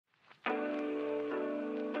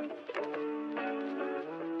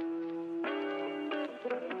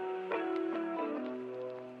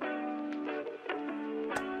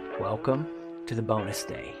Welcome to the bonus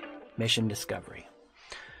day, Mission Discovery.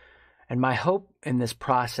 And my hope in this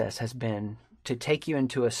process has been to take you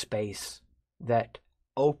into a space that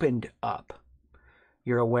opened up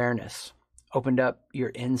your awareness, opened up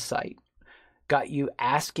your insight, got you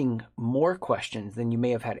asking more questions than you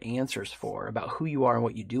may have had answers for about who you are and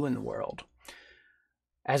what you do in the world.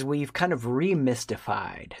 As we've kind of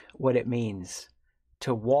remystified what it means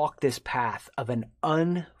to walk this path of an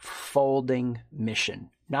unfolding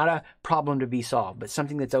mission, not a problem to be solved, but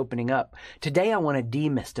something that's opening up. Today, I want to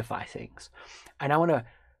demystify things, and I want to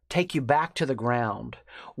take you back to the ground.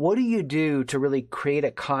 What do you do to really create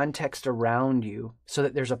a context around you so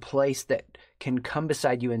that there's a place that can come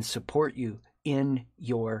beside you and support you in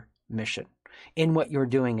your mission, in what you're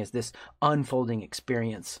doing as this unfolding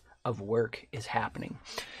experience of work is happening?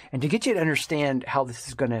 And to get you to understand how this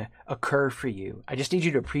is going to occur for you, I just need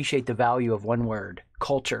you to appreciate the value of one word: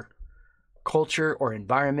 culture. Culture or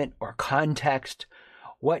environment or context.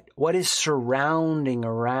 What is surrounding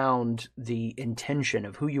around the intention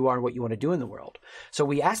of who you are and what you want to do in the world. So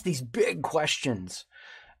we asked these big questions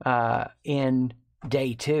in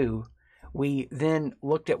day 2. We then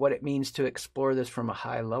looked at what it means to explore this from a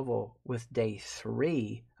high level with day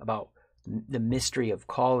 3 about the mystery of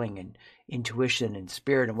calling and intuition and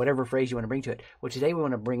spirit and whatever phrase you want to bring to it. Well, today we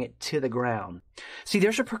want to bring it to the ground. See,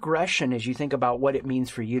 there's a progression as you think about what it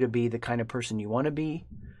means for you to be the kind of person you want to be,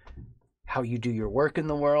 how you do your work in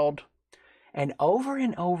the world. And over,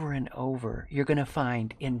 you're going to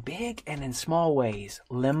find in big and in small ways,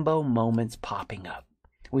 limbo moments popping up.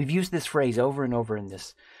 We've used this phrase over and over in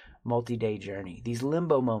this multi-day journey. These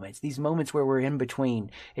limbo moments, these moments where we're in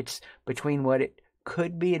between. It's between what it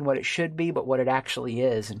could be and what it should be, but what it actually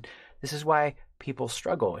is. And this is why people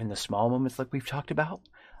struggle in the small moments like we've talked about.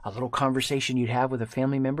 A little conversation you'd have with a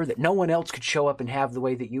family member that no one else could show up and have the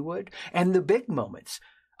way that you would. And the big moments,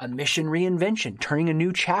 a mission reinvention, turning a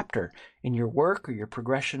new chapter in your work or your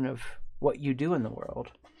progression of what you do in the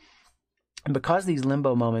world. And because these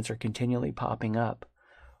limbo moments are continually popping up,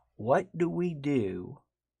 what do we do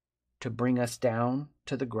to bring us down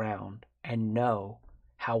to the ground and know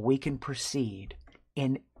how we can proceed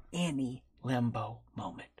in any limbo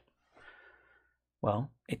moment?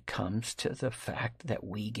 Well, it comes to the fact that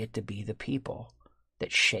we get to be the people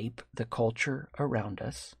that shape the culture around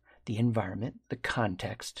us, the environment, the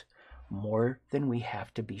context, more than we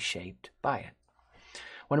have to be shaped by it.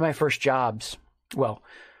 One of my first jobs, well,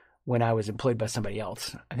 when I was employed by somebody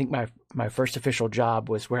else, I think my first official job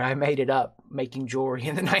was where I made it up, making jewelry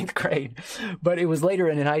in the 9th grade. But it was later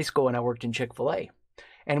in high school, and I worked in Chick-fil-A.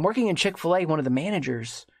 And working in Chick-fil-A, one of the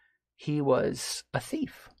managers, he was a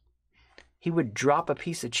thief. He would drop a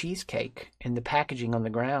piece of cheesecake in the packaging on the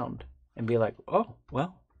ground and be like, oh,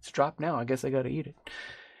 well, it's dropped now. I guess I got to eat it.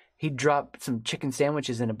 He'd drop some chicken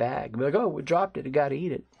sandwiches in a bag and be like, oh, we dropped it. I got to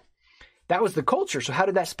eat it. That was the culture. So how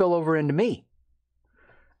did that spill over into me?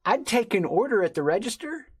 I'd take an order at the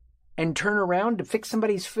register and turn around to fix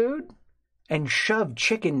somebody's food and shove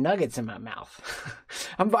chicken nuggets in my mouth.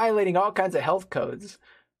 I'm violating all kinds of health codes.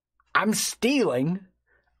 I'm stealing.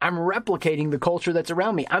 I'm replicating the culture that's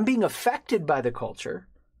around me. I'm being affected by the culture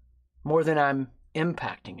more than I'm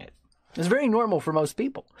impacting it. It's very normal for most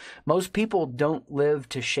people. Most people don't live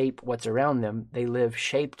to shape what's around them. They live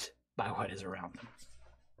shaped by what is around them.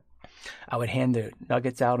 I would hand the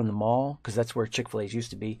nuggets out in the mall because that's where Chick-fil-A's used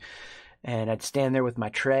to be. And I'd stand there with my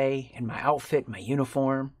tray and my outfit, my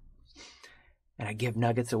uniform. And I'd give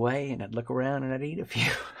nuggets away, and I'd look around and I'd eat a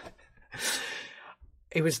few.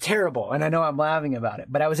 It was terrible, and I know I'm laughing about it,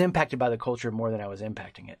 but I was impacted by the culture more than I was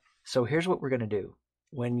impacting it. So here's what we're going to do.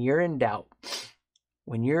 When you're in doubt,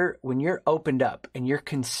 when you're opened up and you're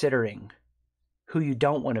considering who you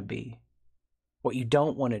don't want to be, what you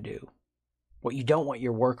don't want to do, what you don't want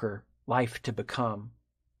your worker life to become,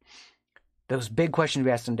 those big questions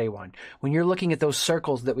we asked in day 1, when you're looking at those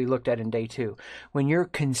circles that we looked at in day 2, when you're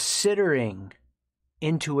considering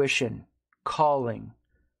intuition, calling,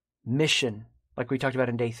 mission, like we talked about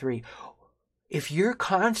in day 3, if you're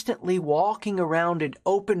constantly walking around and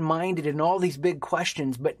open-minded in all these big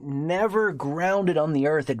questions, but never grounded on the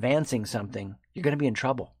earth advancing something, you're going to be in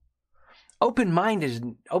trouble.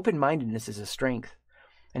 Open-mindedness is a strength,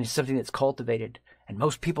 and it's something that's cultivated, and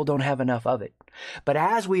most people don't have enough of it. But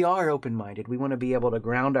as we are open-minded, we want to be able to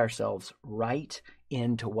ground ourselves right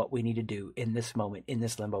into what we need to do in this moment, in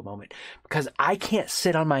this limbo moment. Because I can't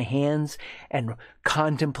sit on my hands and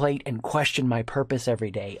contemplate and question my purpose every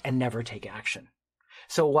day and never take action.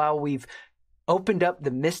 So while we've opened up the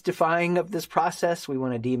mystifying of this process, we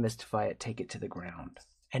want to demystify it, take it to the ground.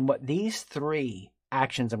 And what these 3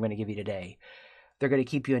 actions I'm going to give you today, They're going to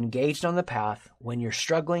keep you engaged on the path when you're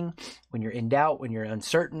struggling, when you're in doubt, when you're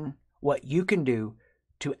uncertain, what you can do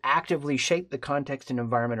to actively shape the context and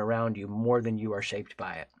environment around you more than you are shaped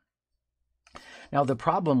by it. Now, the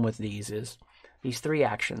problem with these is these 3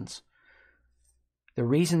 actions. The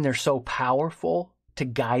reason they're so powerful to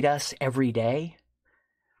guide us every day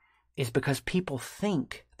is because people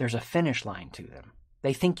think there's a finish line to them.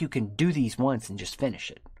 They think you can do these once and just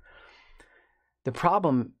finish it. The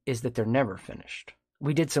problem is that they're never finished.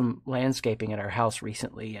 We did some landscaping at our house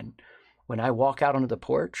recently, and when I walk out onto the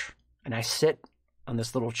porch and I sit on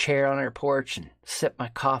this little chair on our porch and sip my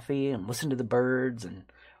coffee and listen to the birds and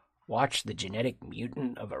watch the genetic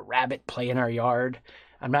mutant of a rabbit play in our yard.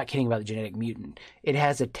 I'm not kidding about the genetic mutant. It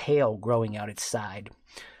has a tail growing out its side.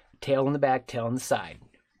 Tail in the back, tail on the side.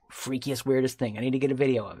 Freakiest, weirdest thing. I need to get a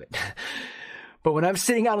video of it. But when I'm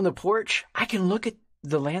sitting out on the porch, I can look at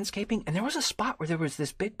the landscaping, and there was a spot where there was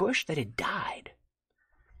this big bush that had died.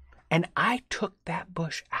 And I took that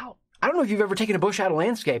bush out. I don't know if you've ever taken a bush out of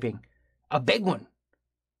landscaping. A big one.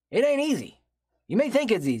 It ain't easy. You may think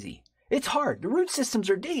it's easy. It's hard. The root systems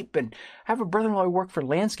are deep. And I have a brother-in-law who worked for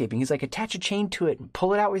landscaping. He's like, attach a chain to it and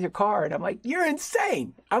pull it out with your car. And I'm like, you're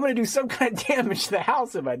insane. I'm going to do some kind of damage to the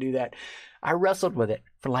house if I do that. I wrestled with it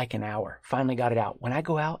for like an hour. Finally got it out. When I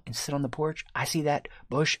go out and sit on the porch, I see that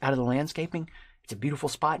bush out of the landscaping. It's a beautiful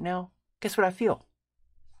spot now. Guess what I feel?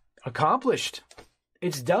 Accomplished.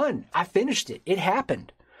 It's done. I finished it. It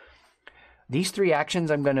happened. These 3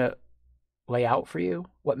 actions I'm going to lay out for you,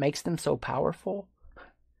 what makes them so powerful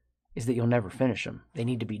is that you'll never finish them. They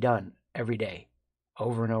need to be done every day,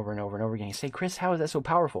 over and over and over and over again. You say, Chris, how is that so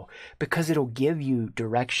powerful? Because it'll give you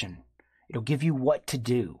direction. It'll give you what to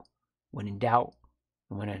do when in doubt,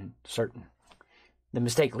 when uncertain. The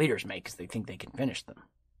mistake leaders make is they think they can finish them.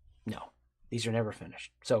 No, these are never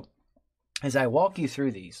finished. So as I walk you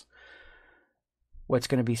through these, what's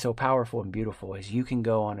going to be so powerful and beautiful is you can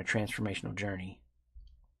go on a transformational journey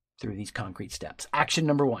through these concrete steps. Action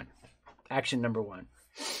number 1. Action number 1.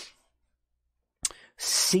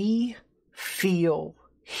 See, feel,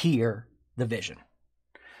 hear the vision.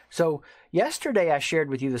 So yesterday I shared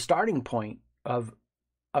with you the starting point of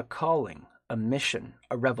a calling, a mission,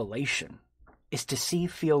 a revelation is to see,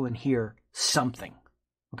 feel, and hear something.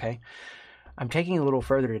 Okay? I'm taking it a little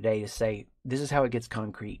further today to say this is how it gets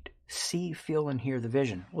concrete. See, feel, and hear the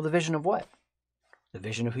vision. Well, the vision of what? The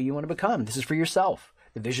vision of who you want to become. This is for yourself.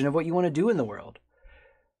 The vision of what you want to do in the world.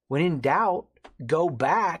 When in doubt, go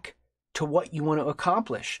back to what you want to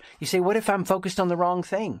accomplish. You say, what if I'm focused on the wrong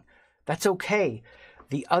thing? That's okay.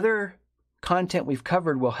 The other content we've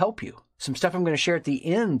covered will help you. Some stuff I'm going to share at the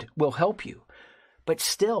end will help you. But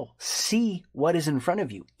still, see what is in front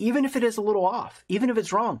of you, even if it is a little off, even if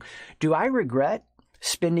it's wrong. Do I regret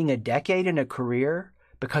spending a decade in a career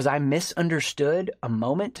because I misunderstood a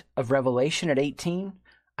moment of revelation at 18?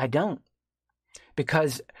 I don't.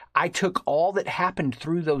 Because I took all that happened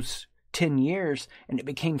through those 10 years and it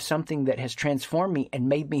became something that has transformed me and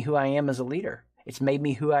made me who I am as a leader. It's made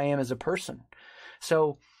me who I am as a person.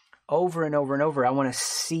 So over and over and over, I want to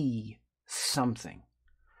see something.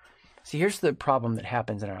 See, here's the problem that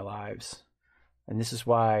happens in our lives. And this is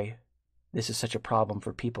why this is such a problem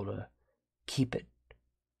for people to keep it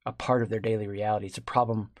a part of their daily reality. It's a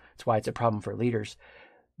problem. It's why it's a problem for leaders.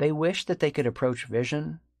 They wish that they could approach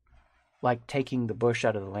vision like taking the bush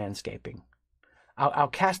out of the landscaping. I'll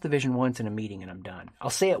cast the vision once in a meeting and I'm done.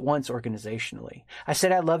 I'll say it once organizationally. I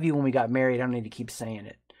said I love you when we got married. I don't need to keep saying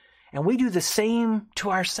it. And we do the same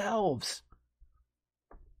to ourselves.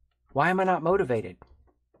 Why am I not motivated?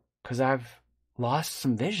 Because I've lost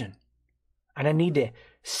some vision. And I need to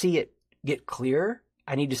see it get clearer.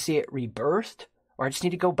 I need to see it rebirthed. Or I just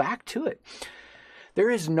need to go back to it.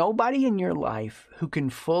 There is nobody in your life who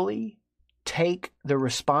can fully take the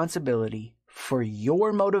responsibility for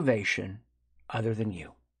your motivation other than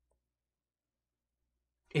you.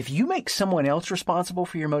 If you make someone else responsible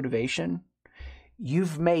for your motivation,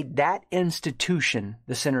 you've made that institution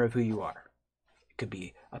the center of who you are. It could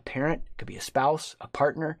be a parent, it could be a spouse, a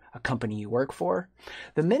partner, a company you work for.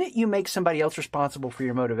 The minute you make somebody else responsible for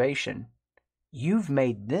your motivation, you've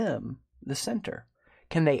made them the center.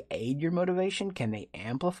 Can they aid your motivation? Can they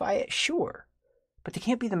amplify it? Sure. But they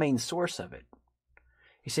can't be the main source of it.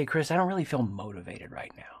 You say, Chris, I don't really feel motivated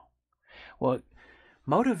right now. Well,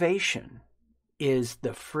 motivation is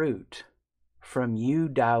the fruit from you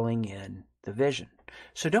dialing in the vision.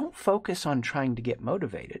 So don't focus on trying to get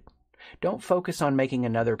motivated. Don't focus on making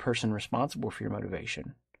another person responsible for your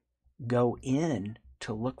motivation. Go in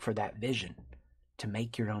to look for that vision, to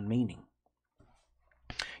make your own meaning.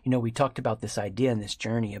 We talked about this idea in this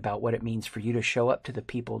journey about what it means for you to show up to the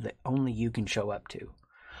people that only you can show up to.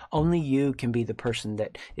 Only you can be the person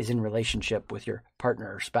that is in relationship with your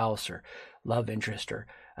partner or spouse or love interest or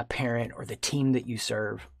a parent or the team that you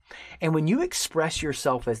serve. And when you express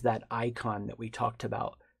yourself as that icon that we talked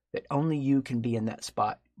about, that only you can be in that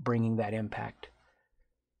spot bringing that impact,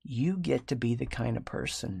 you get to be the kind of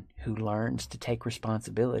person who learns to take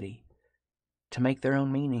responsibility, to make their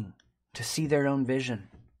own meaning, to see their own vision.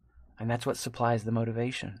 And that's what supplies the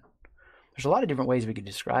motivation. There's a lot of different ways we could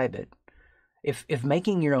describe it. If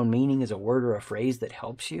making your own meaning is a word or a phrase that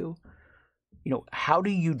helps you, how do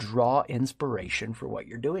you draw inspiration for what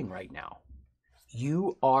you're doing right now?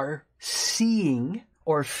 You are seeing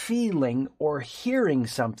or feeling or hearing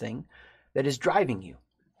something that is driving you.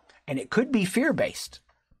 And it could be fear-based.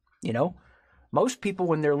 Most people,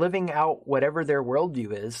 when they're living out whatever their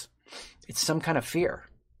worldview is, it's some kind of fear.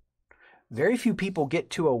 Very few people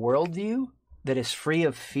get to a worldview that is free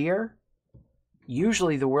of fear.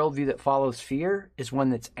 Usually the worldview that follows fear is one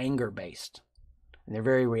that's anger-based. And they're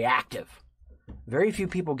very reactive. Very few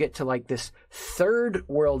people get to like this third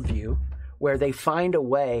worldview where they find a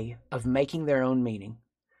way of making their own meaning,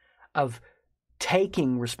 of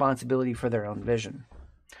taking responsibility for their own vision.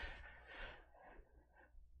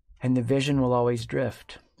 And the vision will always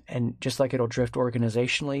drift. And just like it'll drift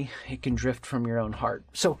organizationally, it can drift from your own heart.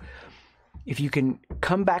 So if you can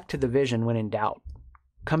come back to the vision when in doubt,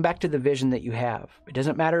 come back to the vision that you have. It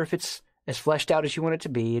doesn't matter if it's as fleshed out as you want it to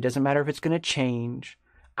be. It doesn't matter if it's going to change.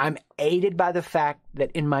 I'm aided by the fact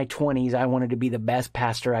that in my 20s, I wanted to be the best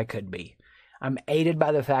pastor I could be. I'm aided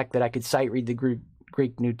by the fact that I could sight read the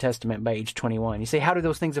Greek New Testament by age 21. You say, how do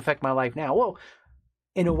those things affect my life now? Well,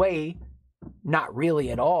 in a way, not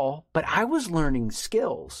really at all, but I was learning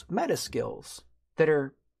skills, meta skills that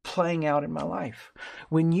are playing out in my life.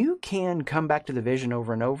 When you can come back to the vision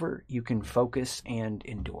over and over, you can focus and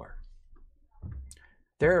endure.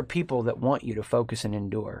 There are people that want you to focus and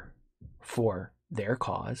endure for their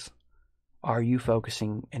cause. Are you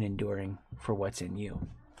focusing and enduring for what's in you?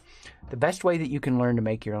 The best way that you can learn to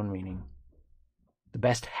make your own meaning, the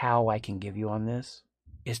best how I can give you on this,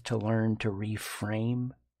 is to learn to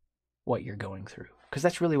reframe what you're going through. Because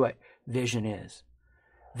that's really what vision is.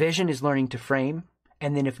 Vision is learning to frame,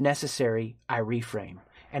 and then if necessary, I reframe.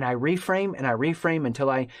 And I reframe and I reframe until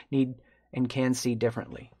I need and can see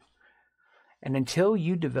differently. And until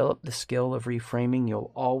you develop the skill of reframing,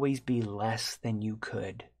 you'll always be less than you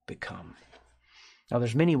could become. Now,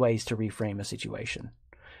 there's many ways to reframe a situation.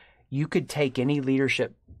 You could take any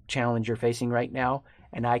leadership challenge you're facing right now,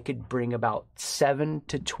 and I could bring about 7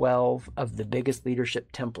 to 12 of the biggest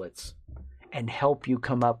leadership templates and help you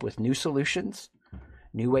come up with new solutions,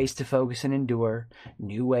 new ways to focus and endure,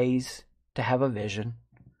 new ways to have a vision.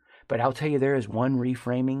 But I'll tell you, there is one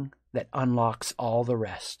reframing that unlocks all the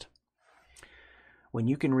rest. When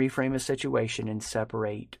you can reframe a situation and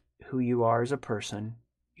separate who you are as a person,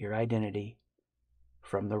 your identity,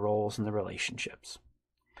 from the roles and the relationships.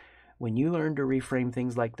 When you learn to reframe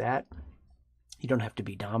things like that, you don't have to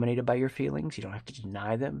be dominated by your feelings. You don't have to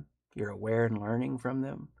deny them. You're aware and learning from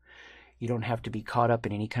them. You don't have to be caught up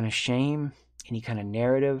in any kind of shame, any kind of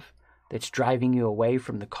narrative that's driving you away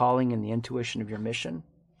from the calling and the intuition of your mission.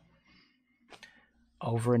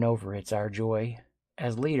 Over and over, it's our joy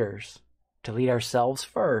as leaders to lead ourselves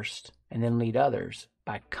first and then lead others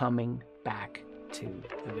by coming back to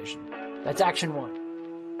the vision. That's action 1.